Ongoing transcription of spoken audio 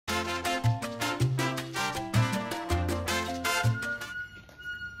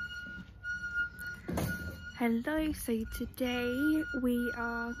Hello, so today we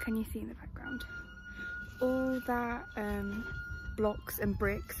are, can you see in the background, all that blocks and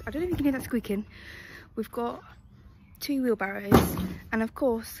bricks. I don't know if you can hear that squeaking. We've got 2 wheelbarrows and of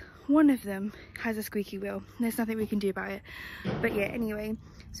course one of them has a squeaky wheel. There's nothing we can do about it. But yeah, anyway,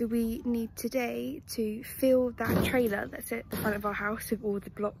 so we need today to fill that trailer that's at the front of our house with all the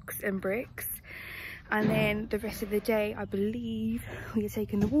blocks and bricks. And then the rest of the day, I believe, we are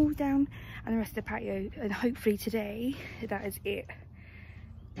taking the walls down and the rest of the patio. And hopefully today, that is it.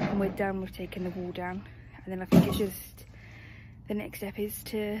 And we're done with taking the wall down. And then I think it's just, the next step is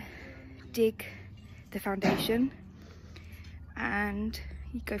to dig the foundation. And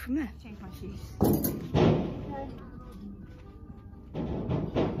you go from there. Change my shoes.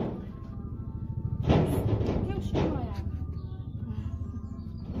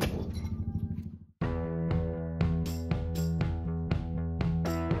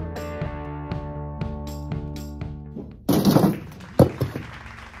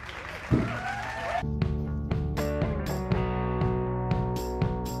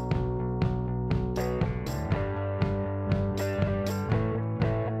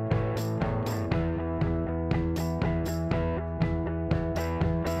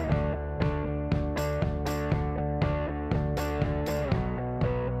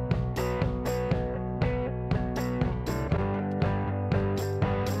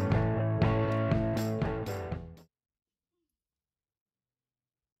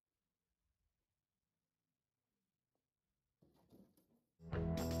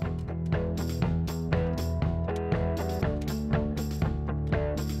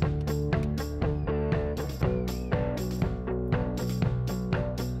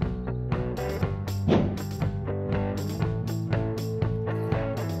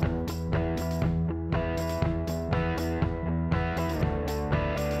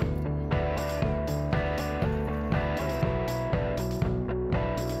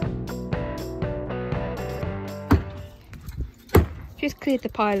 Just cleared the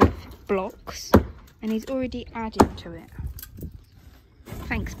pile of blocks and he's already adding to it.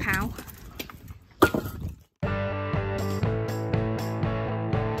 Thanks, pal.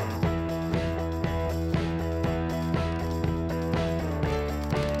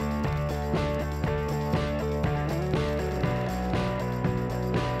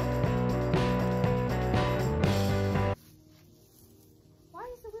 Why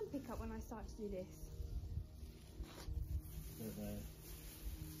does the wind pick up when I start to do this?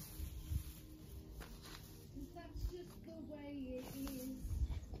 That's just the way it is.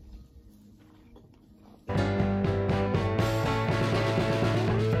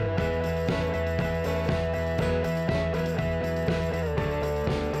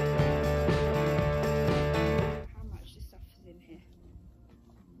 How much this stuff is in here?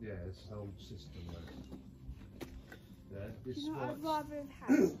 Yeah, it's an old system though. Yeah, this You know, one. I'd rather have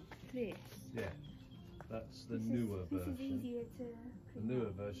had this. Yeah, that's the newer version. This is easier to The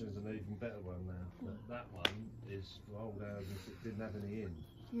newer version is an even better one now. But that one is for old houses that didn't have any in.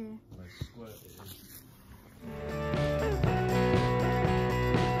 Yeah. And they squirt it in.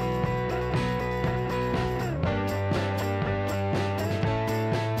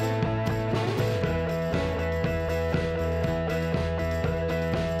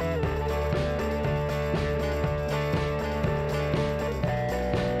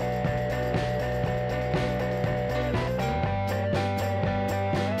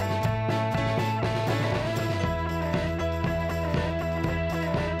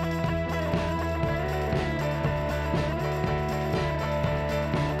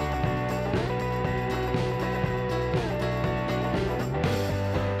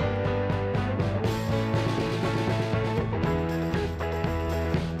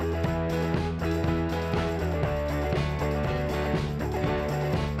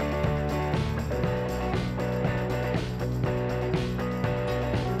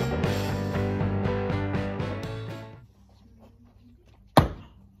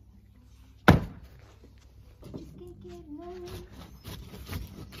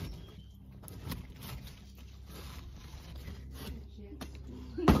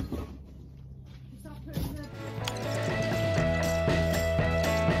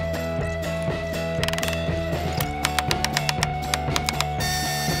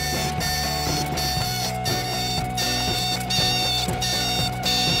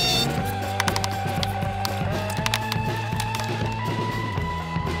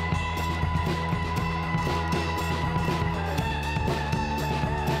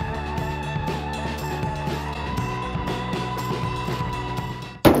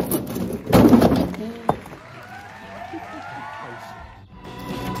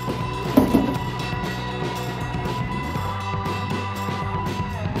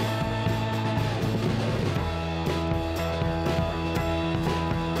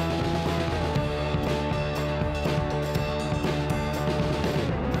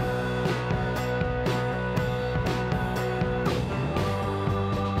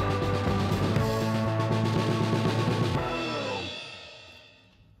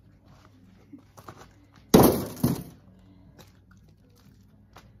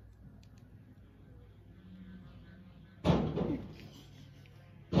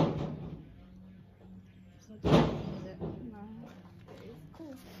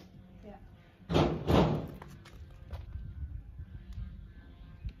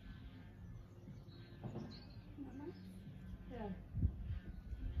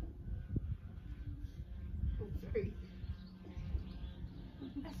 sorry.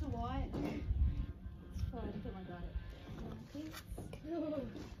 That's alright. It's fine, don't worry about it.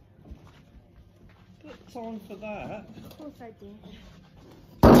 Got time for that? Of course I do.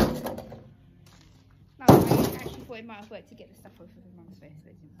 No, I actually thought it might have worked to get the stuff off of his mum's face,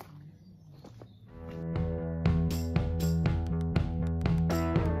 but it didn't.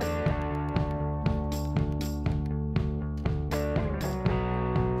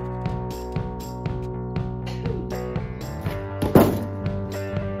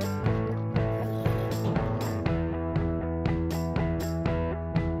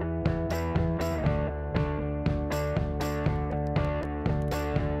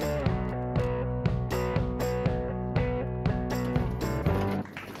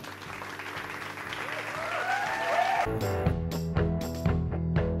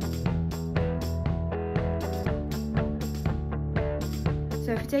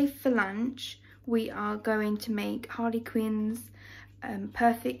 So today for lunch we are going to make Harley Quinn's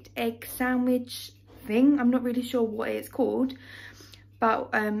perfect egg sandwich thing. I'm not really sure what it's called, but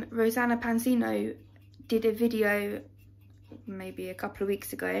Rosanna Pansino did a video maybe a couple of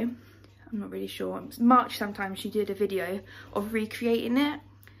weeks ago. I'm not really sure. It was March sometime she did a video of recreating it.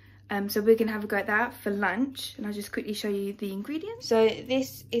 So we're gonna have a go at that for lunch, and I'll just quickly show you the ingredients. So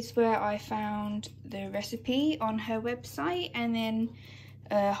this is where I found the recipe on her website, and then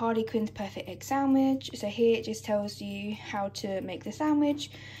Harley Quinn's perfect egg sandwich. So here it just tells you how to make the sandwich,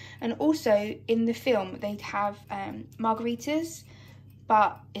 and also in the film they have margaritas,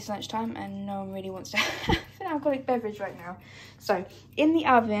 but it's lunchtime and no one really wants to have an alcoholic beverage right now. So in the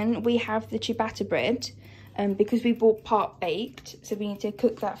oven we have the ciabatta bread. Because we bought part baked, so we need to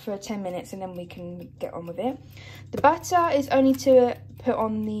cook that for 10 minutes and then we can get on with it. The butter is only to put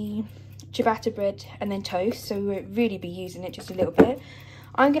on the ciabatta bread and then toast, so we won't really be using it, just a little bit.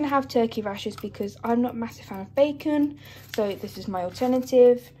 I'm going to have turkey rashers because I'm not a massive fan of bacon, so this is my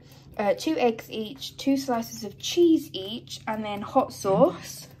alternative. 2 eggs each, 2 slices of cheese each, and then hot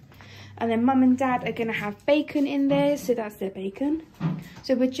sauce. And then mum and dad are going to have bacon in there, so that's their bacon.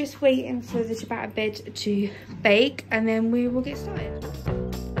 So we're just waiting for the ciabatta bread to bake, and then we will get started.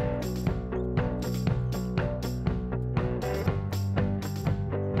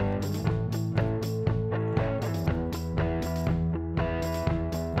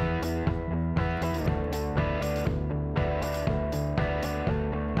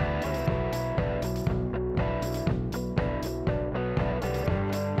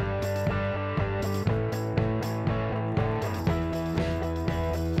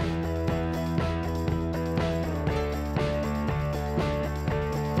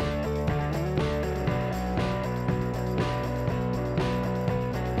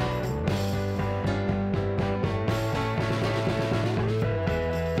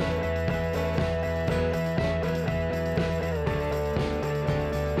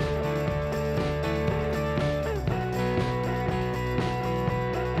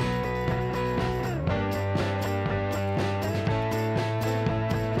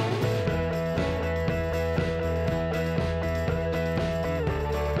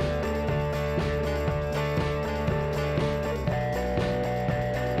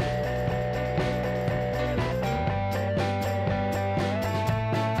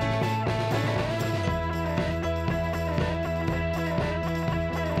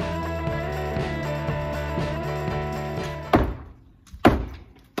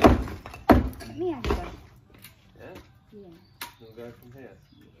 Go from here.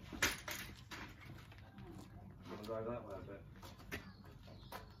 I'm going to go that way a bit. I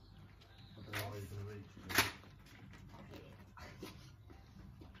don't know how you're going to reach it.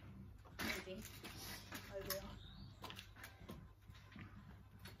 Maybe. I will.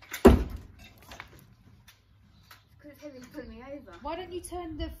 Because it's heavy to pull me over. Why don't you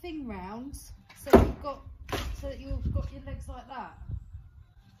turn the thing round so you've got your legs like that,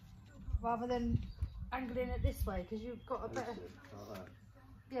 rather than angling it this way, because you've got a better. Like that.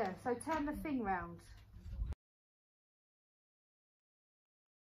 Yeah, so turn the thing round.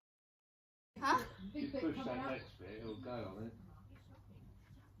 Huh? If you push that next bit, it'll go on it.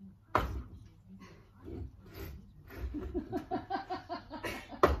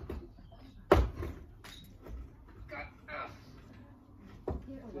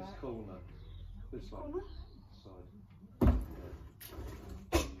 This corner. This one. Corner? Side.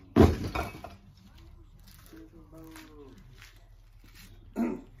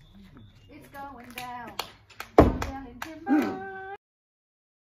 It's going down. I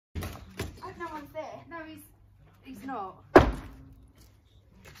hope no one's there. No, he's not. To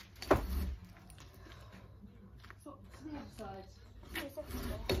the other side. Yes, that's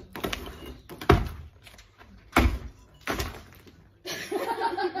there.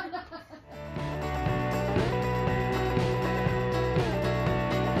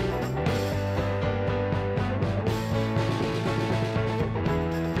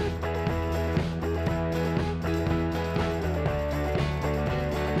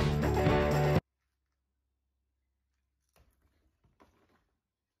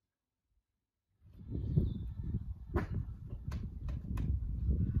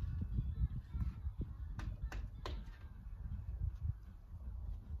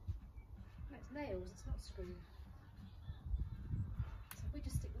 nails, it's not screw. So if we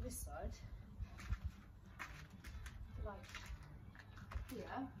just stick with this side, like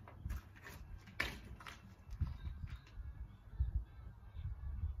here.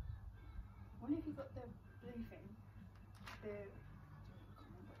 I wonder if you got the blue thing.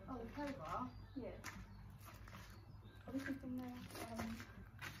 Oh, the crowbar? Yeah. Are we keeping the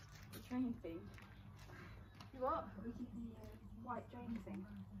drain thing? You what? Are we keeping the white drain thing?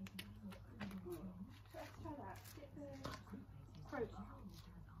 Let's try that. Get the crowbar.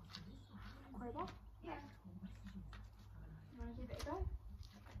 Crowbar? Yeah. You want to give it a go?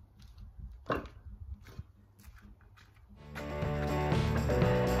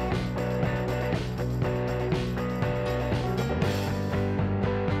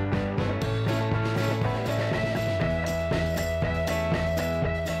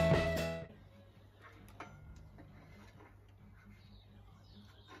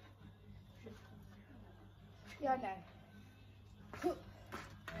 Yeah, I know.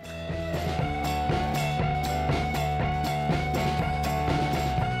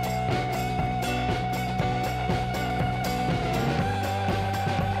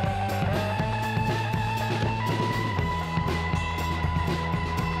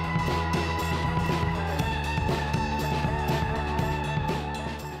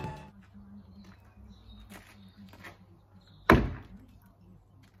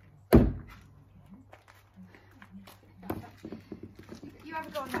 You have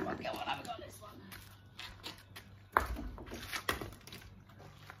a go on that one. Go on, have a go on this one.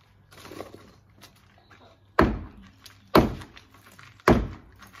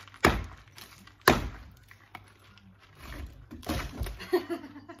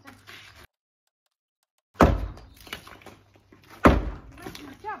 Making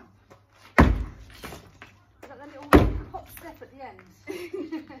a jump. Is that the little hop step at the end?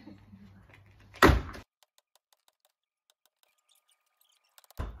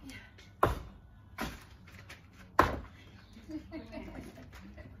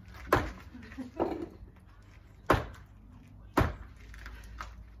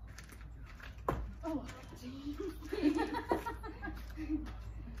 Oh.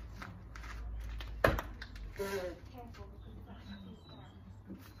 Careful because it's actually down.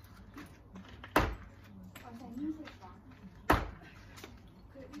 Okay, use this one.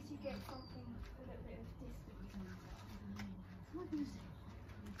 Because at least you get something, a little bit of distance on that. What is it?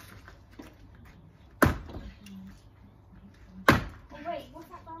 Oh wait, what's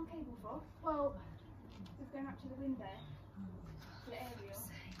that brown cable for? Well, It's going up to the window. For the aerial.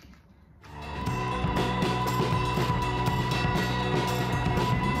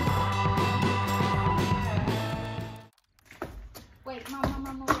 wait,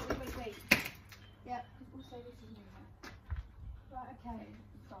 Mum, wait. Yeah. Also, this is moving. Right, okay.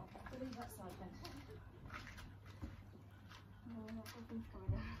 Stop. We'll leave that side then. No, not something's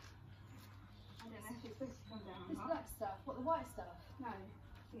coming down. I don't know if it's supposed to come down or This not. black stuff, what, the white stuff? No,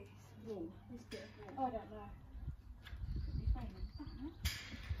 this wall. This bit of wall. Oh, I don't know. Could be framing.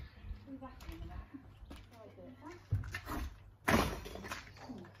 Leave that in a minute. Right bit.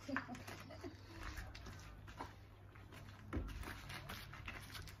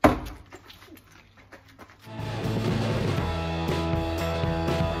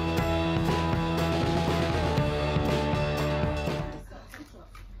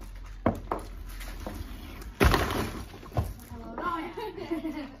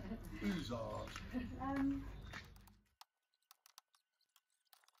 Who's art? And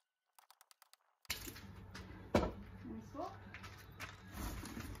swap.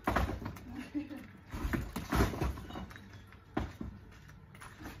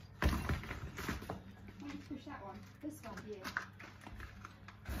 Let's push that one. This one here.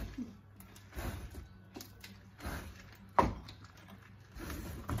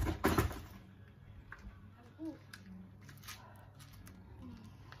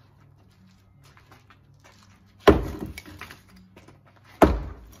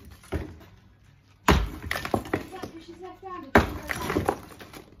 Yeah, she's left-handed. But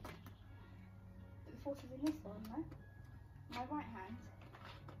the force is in this one, no? My right hand.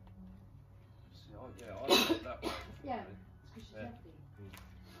 See, yeah, I like that one. Yeah, because she's Yeah. lefty.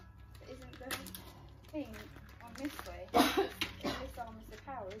 But isn't the thing on this way? This arm is the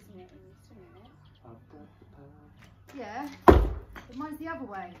power, isn't it? And you're swinging it. I've got the power. Yeah, but mine's the other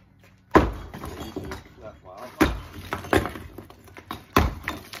way. That one.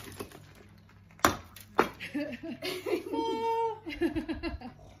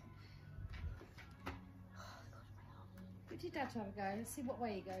 Put your dad to have a go. Let's see what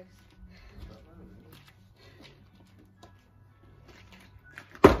way he goes.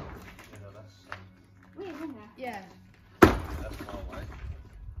 You know, that's Yeah, That's my way.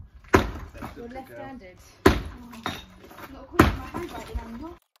 That's you're good, girl. left-handed. Not according to my handwriting, I'm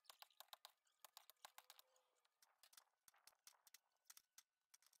not.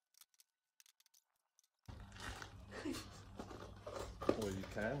 Or you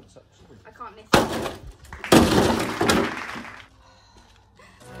can, it's up to you. I can't miss it.